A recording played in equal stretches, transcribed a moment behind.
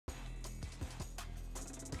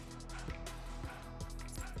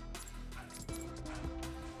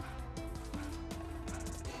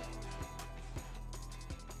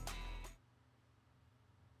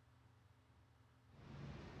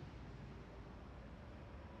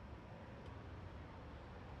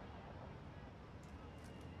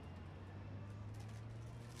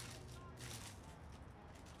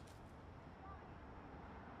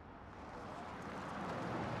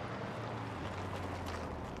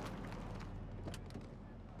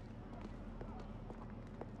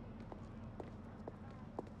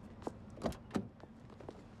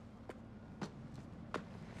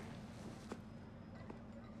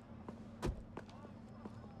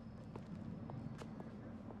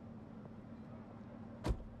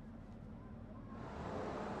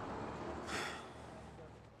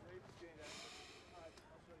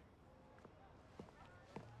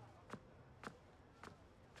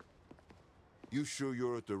You sure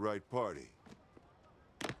you're at the right party?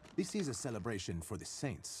 This is a celebration for the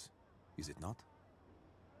Saints, is it not?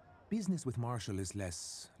 Business with Marshall is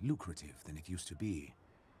less lucrative than it used to be.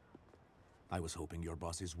 I was hoping your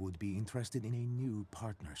bosses would be interested in a new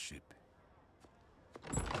partnership.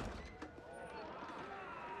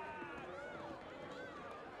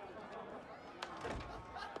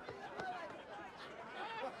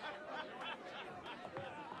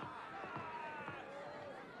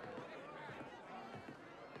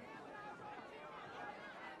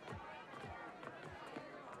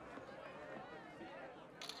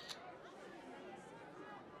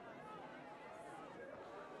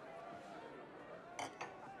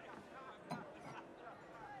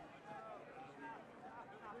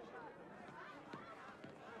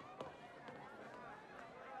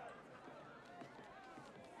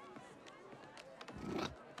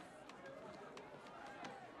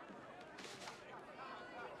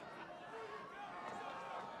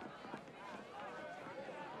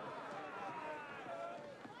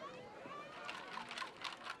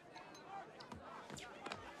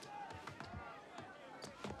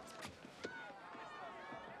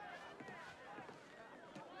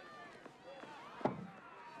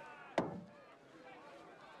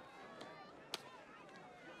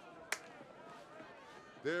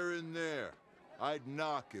 They're in there. I'd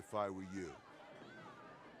knock if I were you.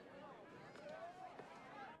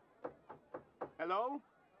 Hello?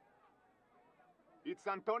 It's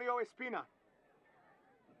Antonio Espina.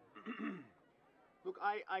 Look,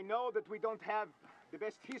 I know that we don't have the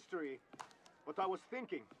best history, but I was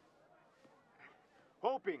thinking,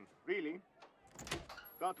 hoping, really,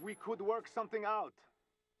 that we could work something out.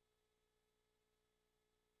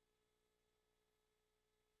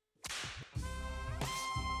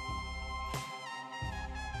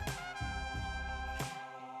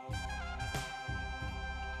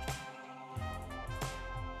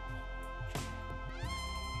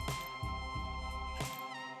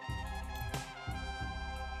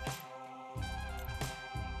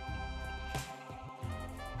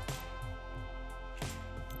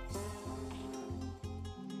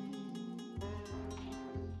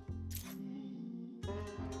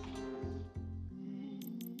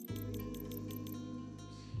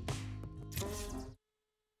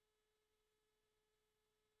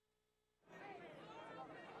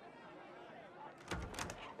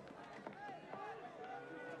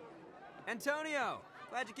 Antonio,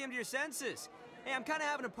 glad you came to your senses. Hey, I'm kind of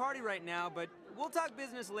having a party right now, but we'll talk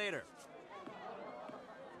business later.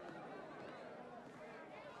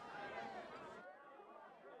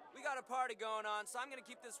 We got a party going on, so I'm gonna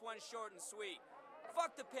keep this one short and sweet.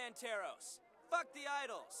 Fuck the Panteros. Fuck the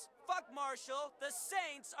idols. Fuck Marshall. The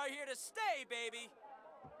Saints are here to stay, baby.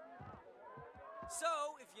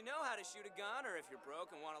 So, if you know how to shoot a gun, or if you're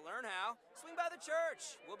broke and want to learn how, swing by the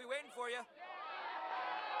church. We'll be waiting for you.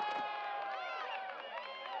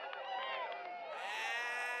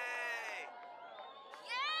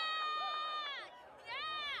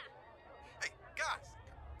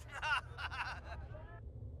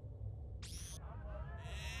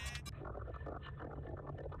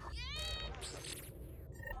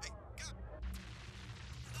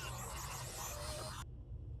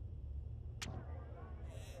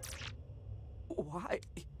 Why?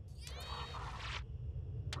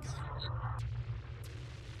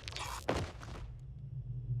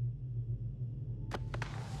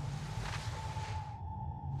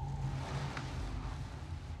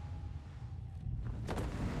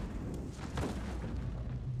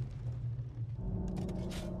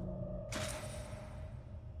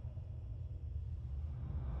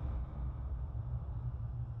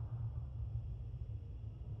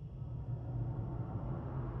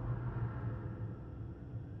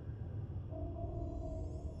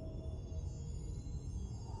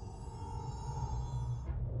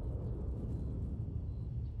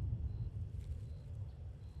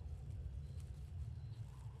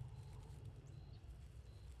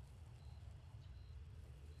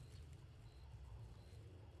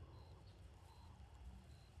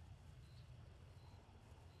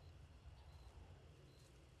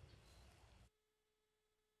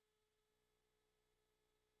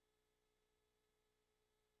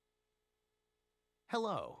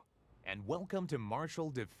 Hello, and welcome to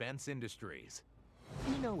Marshall Defense Industries.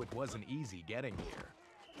 We know it wasn't easy getting here.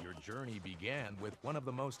 Your journey began with one of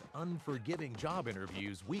the most unforgiving job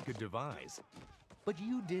interviews we could devise. But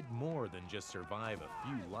you did more than just survive a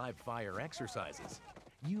few live-fire exercises.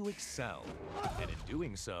 You excelled, and in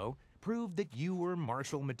doing so, proved that you were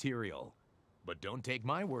Marshall material. But don't take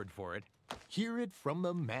my word for it. Hear it from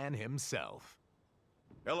the man himself.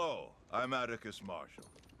 Hello, I'm Atticus Marshall.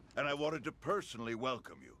 and I wanted to personally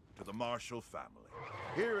welcome you to the Marshall family.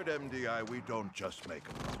 Here at MDI, we don't just make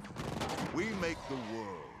a profit. We make the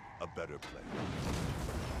world a better place.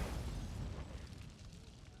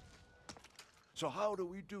 So how do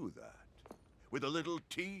we do that? With a little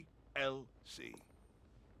TLC.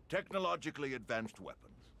 Technologically advanced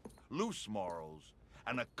weapons, loose morals,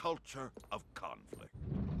 and a culture of conflict.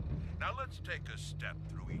 Now let's take a step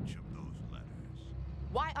through each of those letters.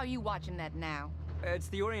 Why are you watching that now? It's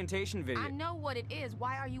the orientation video. I know what it is.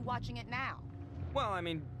 Why are you watching it now? Well, I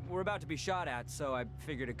mean, we're about to be shot at, so I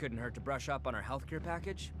figured it couldn't hurt to brush up on our healthcare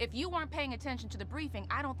package. If you weren't paying attention to the briefing,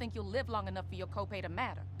 I don't think you'll live long enough for your copay to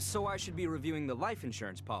matter. So I should be reviewing the life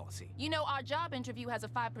insurance policy. You know, our job interview has a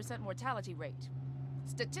 5% mortality rate.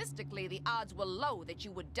 Statistically, the odds were low that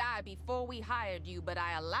you would die before we hired you, but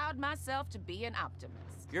I allowed myself to be an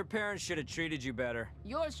optimist. Your parents should have treated you better.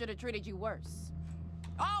 Yours should have treated you worse.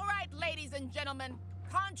 All right, ladies and gentlemen.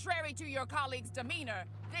 Contrary to your colleagues' demeanor,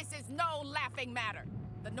 this is no laughing matter.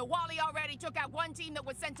 The Nawali already took out one team that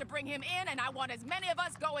was sent to bring him in, and I want as many of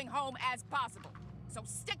us going home as possible. So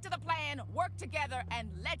stick to the plan, work together, and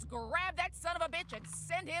let's grab that son of a bitch and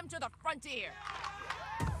send him to the frontier.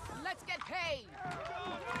 Let's get paid.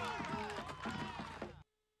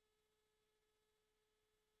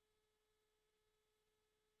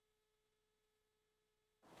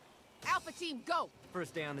 Alpha team, go!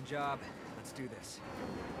 First day on the job. Let's do this.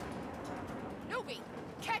 Newbie,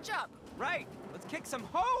 catch up! Right! Let's kick some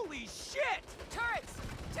holy shit! Turrets,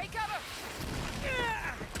 take cover!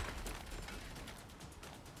 Yeah!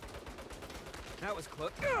 That was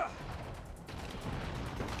close.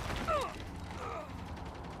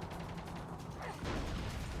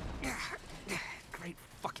 Great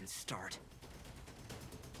fucking start.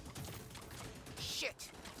 Shit.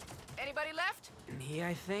 Anybody left? Me,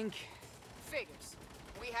 I think. Figures.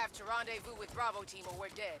 We have to rendezvous with Bravo team or we're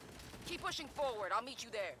dead. Keep pushing forward. I'll meet you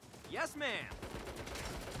there. Yes, ma'am.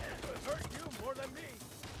 It hurt you more than me.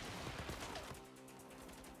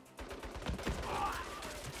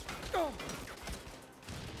 Oh.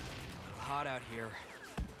 Hot out here.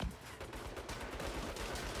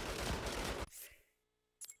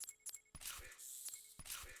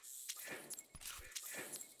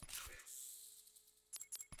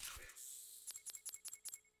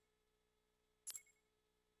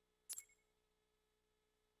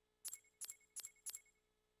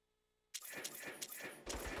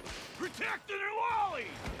 Protect the Nawali!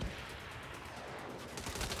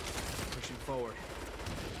 Pushing forward.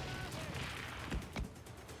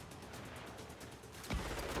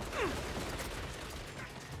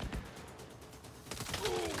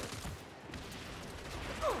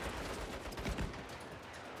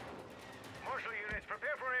 Marshal units,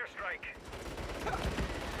 prepare for airstrike.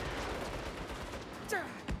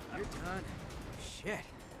 You're done. Shit,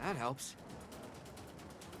 that helps.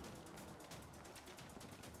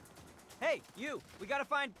 Hey, you! We gotta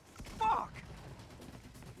find... Fuck!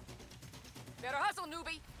 Better hustle,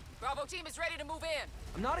 newbie. Bravo team is ready to move in.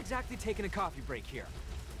 I'm not exactly taking a coffee break here.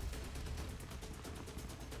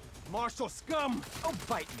 Marshal scum! Oh,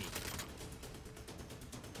 bite me.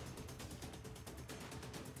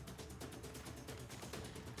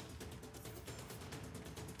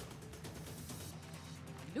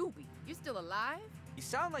 Newbie, you still alive? You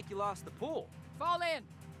sound like you lost the pool. Fall in.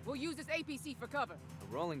 We'll use this APC for cover. A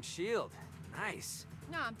rolling shield. Nice.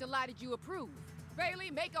 Nah, I'm delighted you approve. Bailey,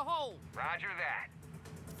 make a hole. Roger that.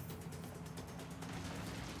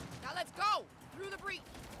 Now let's go! Through the breach.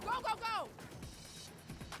 Go, go, go!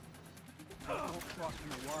 Don't cross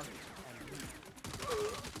your worry.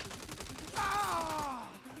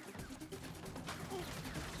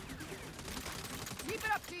 Keep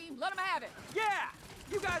it up, team. Let them have it. Yeah!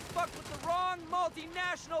 You guys fucked with the wrong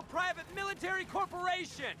multinational private military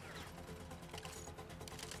corporation!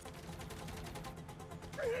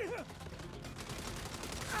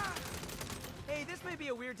 Hey, this may be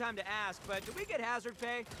a weird time to ask, but do we get hazard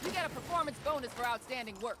pay? You get a performance bonus for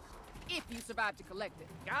outstanding work, if you survive to collect it.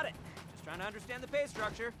 Got it. Just trying to understand the pay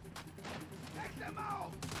structure. Take them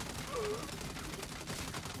out!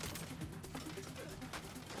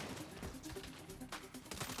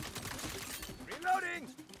 Reloading!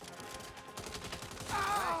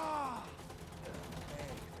 Ah!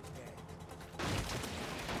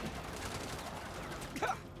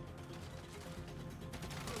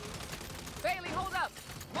 Bailey, hold up.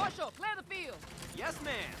 Marshal, clear the field. Yes,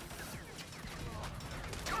 ma'am.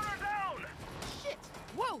 Gunner down! Shit!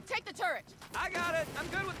 Woo, take the turret. I got it. I'm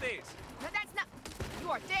good with these. Now, that's not... You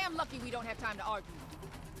are damn lucky we don't have time to argue.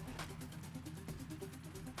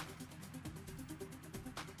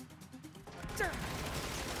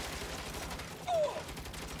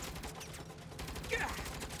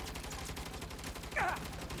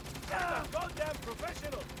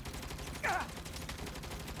 Professional!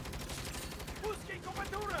 Busquen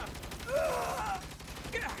cobertura!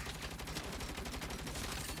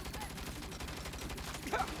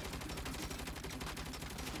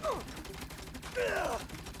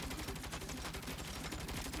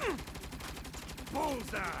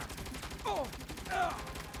 Bullseye! Oh!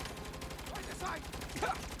 Right aside!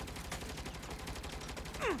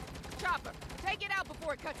 Chopper, take it out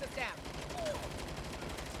before it cuts us down.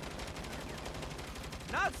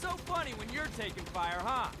 Not so funny when you're taking fire,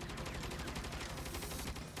 huh?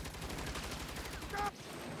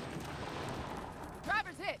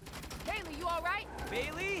 Driver's hit. Bailey, you all right?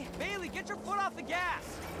 Bailey? Bailey, get your foot off the gas!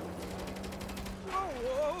 Whoa,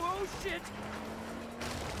 whoa, whoa, shit!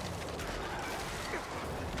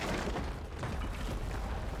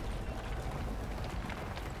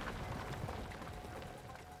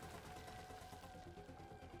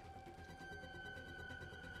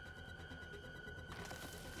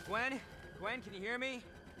 Gwen? Gwen, can you hear me?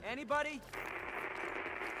 Anybody?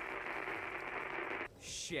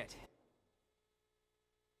 Shit.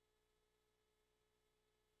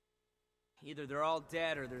 Either they're all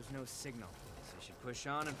dead or there's no signal. So I should push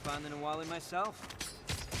on and find the Nawali myself.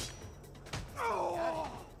 Oh!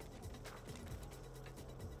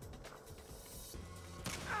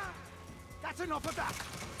 That's enough of that!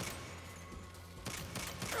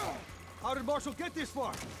 How did Marshall get this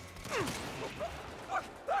far?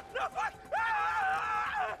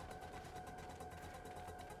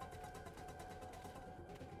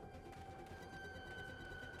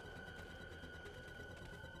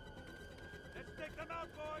 Let's take them out,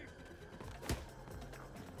 boys!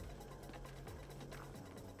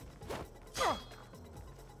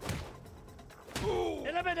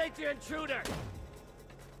 Eliminate the intruder!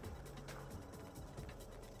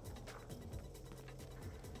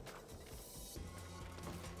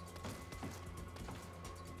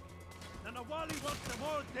 The Nawali wants them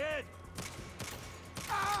all dead!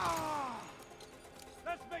 Ah!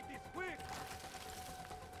 Let's make this quick!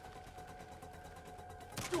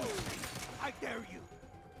 I dare you!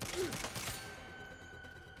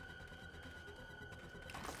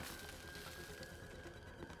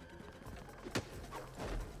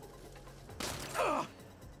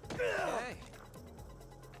 Okay.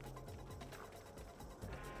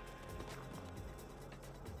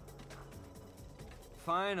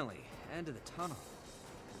 Finally, end of the tunnel.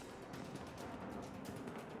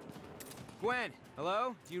 Gwen,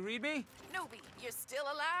 hello? Do you read me? Newbie, you're still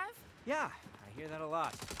alive? Yeah, I hear that a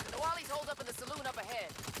lot. The Nawali's holed up in the saloon up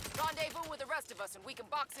ahead. Rendezvous with the rest of us and we can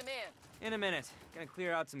box him in. In a minute. Gonna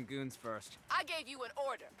clear out some goons first. I gave you an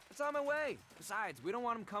order. It's on my way. Besides, we don't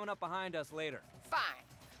want them coming up behind us later. Fine.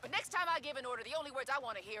 But next time I give an order, the only words I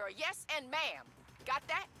want to hear are yes and ma'am. Got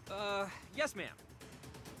that? Yes, ma'am.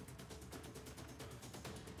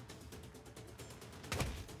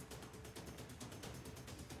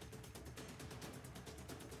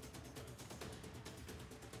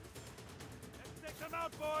 Let's take them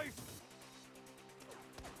out, boys!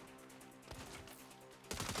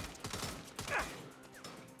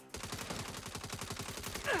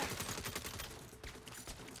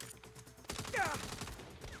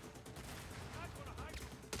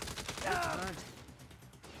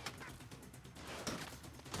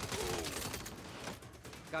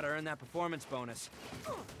 Gotta earn that performance bonus.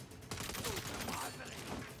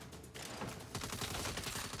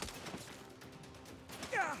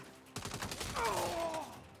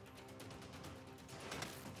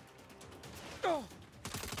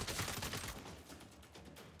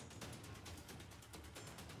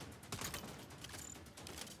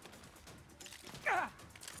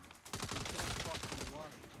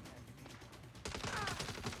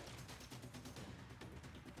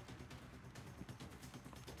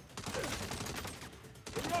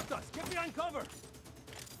 They locked us! Get behind cover!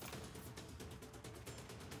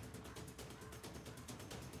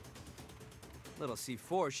 Little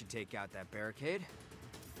C4 should take out that barricade.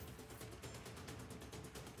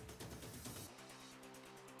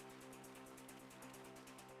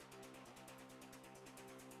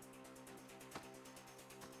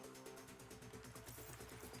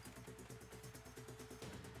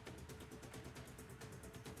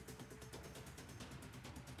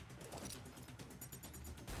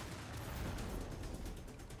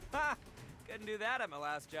 Ha! Couldn't do that at my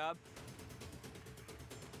last job.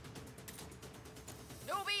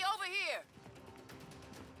 Newbie, over here!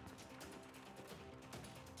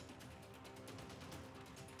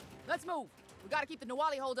 Let's move. We gotta keep the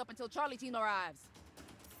Nawali holed up until Charlie team arrives.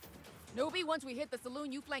 Newbie, once we hit the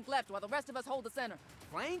saloon, you flank left while the rest of us hold the center.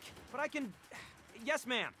 Flank? But I can... Yes,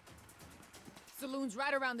 ma'am. Saloon's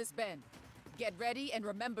right around this bend. Get ready and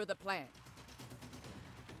remember the plan.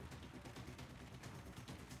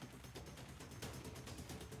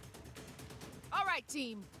 All right,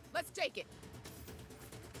 team. Let's take it.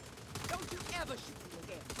 Don't you ever shoot me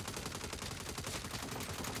again.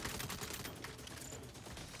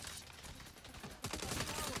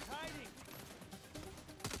 Hiding.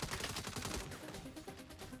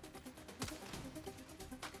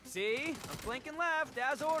 See? I'm flanking left,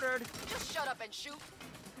 as ordered. Just shut up and shoot.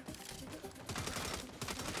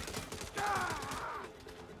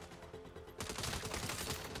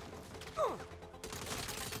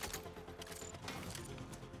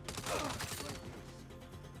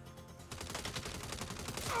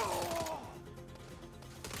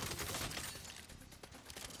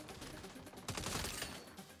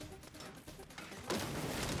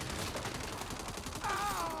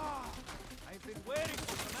 I've been waiting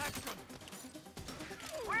for some action.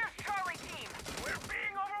 Where's Charlie team? We're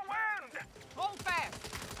being overwhelmed! Hold fast.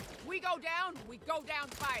 We go down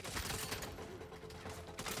fighting.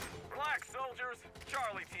 Relax, soldiers.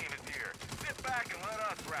 Charlie team is here. Sit back and let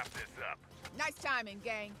us wrap this up. Nice timing,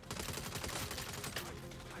 gang.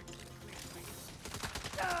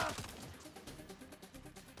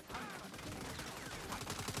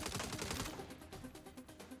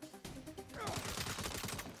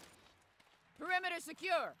 Perimeter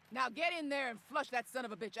secure. Now get in there and flush that son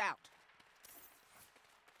of a bitch out.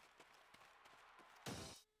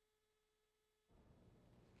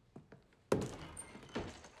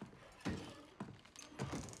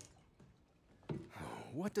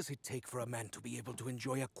 What does it take for a man to be able to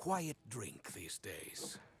enjoy a quiet drink these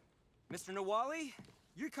days? Mr. Nawali,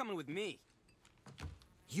 you're coming with me.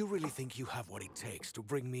 You really think you have what it takes to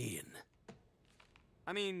bring me in?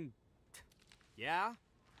 I mean, yeah?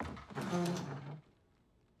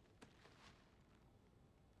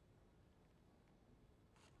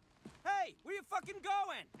 Hey, where you fucking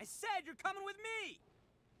going? I said you're coming with me!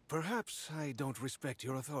 Perhaps I don't respect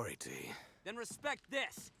your authority. Then respect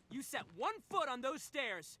this. You set 1 foot on those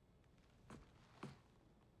stairs.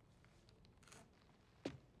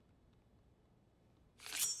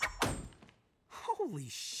 Holy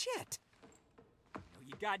shit! No,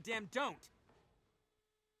 you goddamn don't.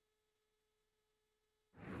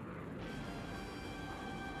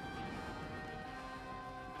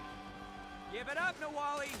 Give it up,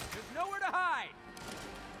 Nawali. There's nowhere to hide.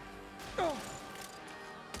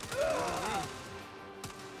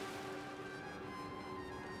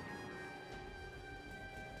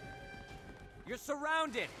 You're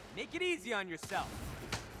surrounded. Make it easy on yourself.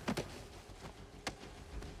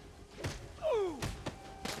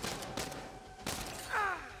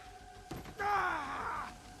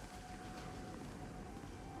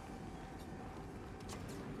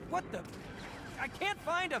 What the? I can't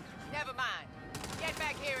find him. Never mind. Get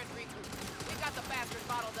back here and regroup. We got the bastard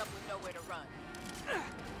bottled up with nowhere to run.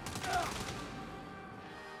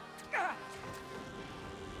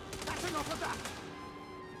 That's enough of that!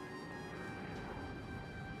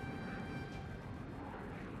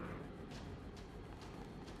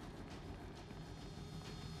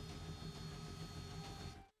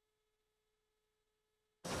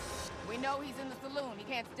 We know he's in the saloon. He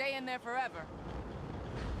can't stay in there forever.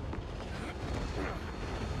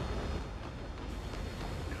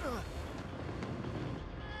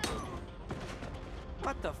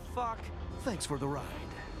 What the fuck? Thanks for the ride.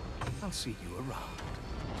 I'll see you around.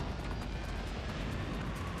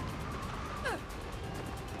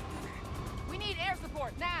 We need air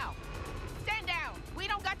support now. Stand down. We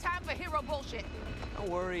don't got time for hero bullshit. Don't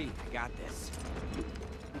worry, I got this.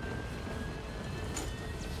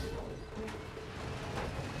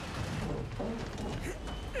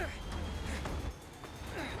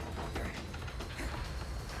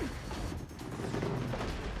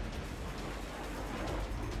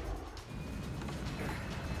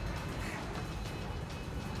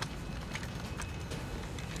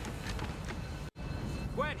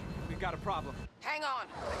 Gwen, we've got a problem. Hang on.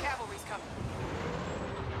 The cavalry's coming.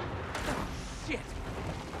 Shit!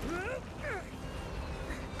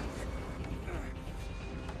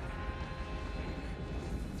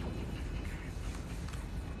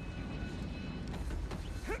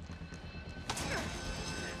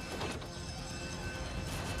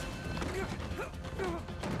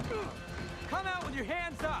 Come out with your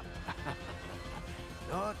hands up!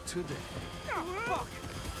 Not today. Fuck!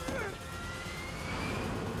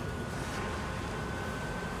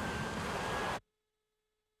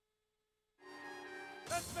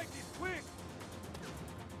 Let's make this quick!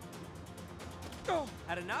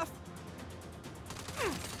 Had enough?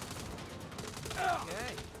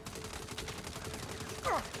 Okay.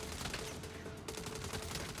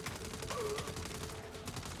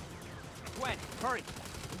 Gwen, hurry.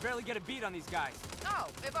 We can barely get a beat on these guys. Oh,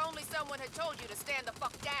 if only someone had told you to stand the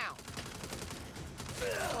fuck down.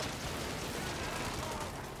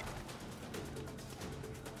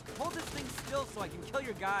 Hold this thing still so I can kill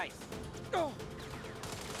your guys.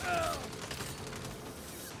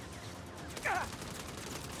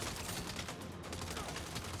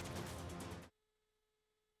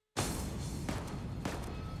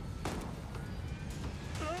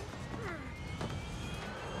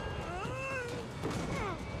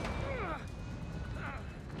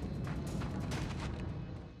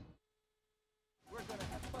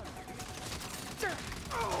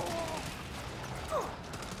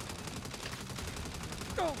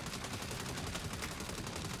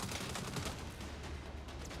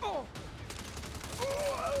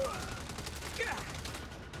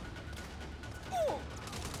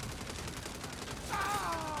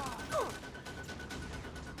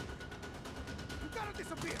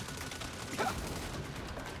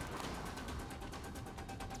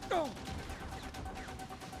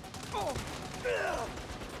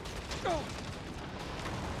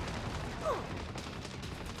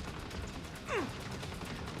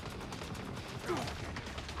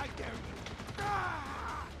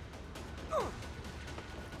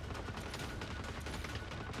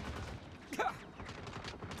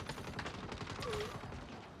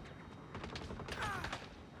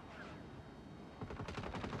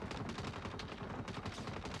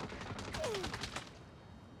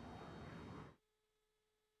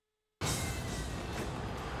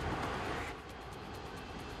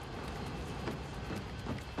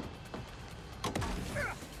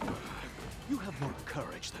 You have more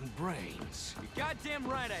courage than brains. You're goddamn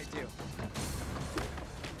right I do.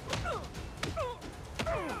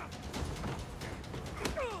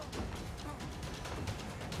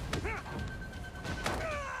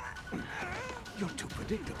 You're too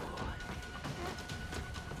predictable.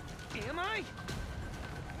 Am I?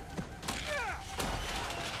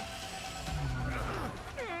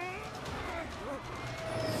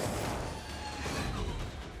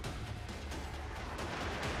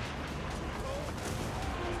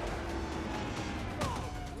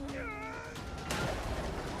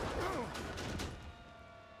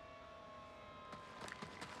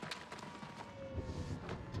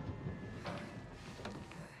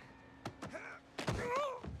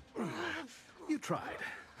 You tried.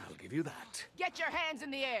 I'll give you that. Get your hands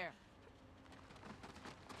in the air.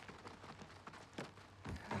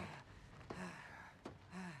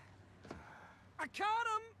 I caught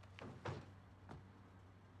him!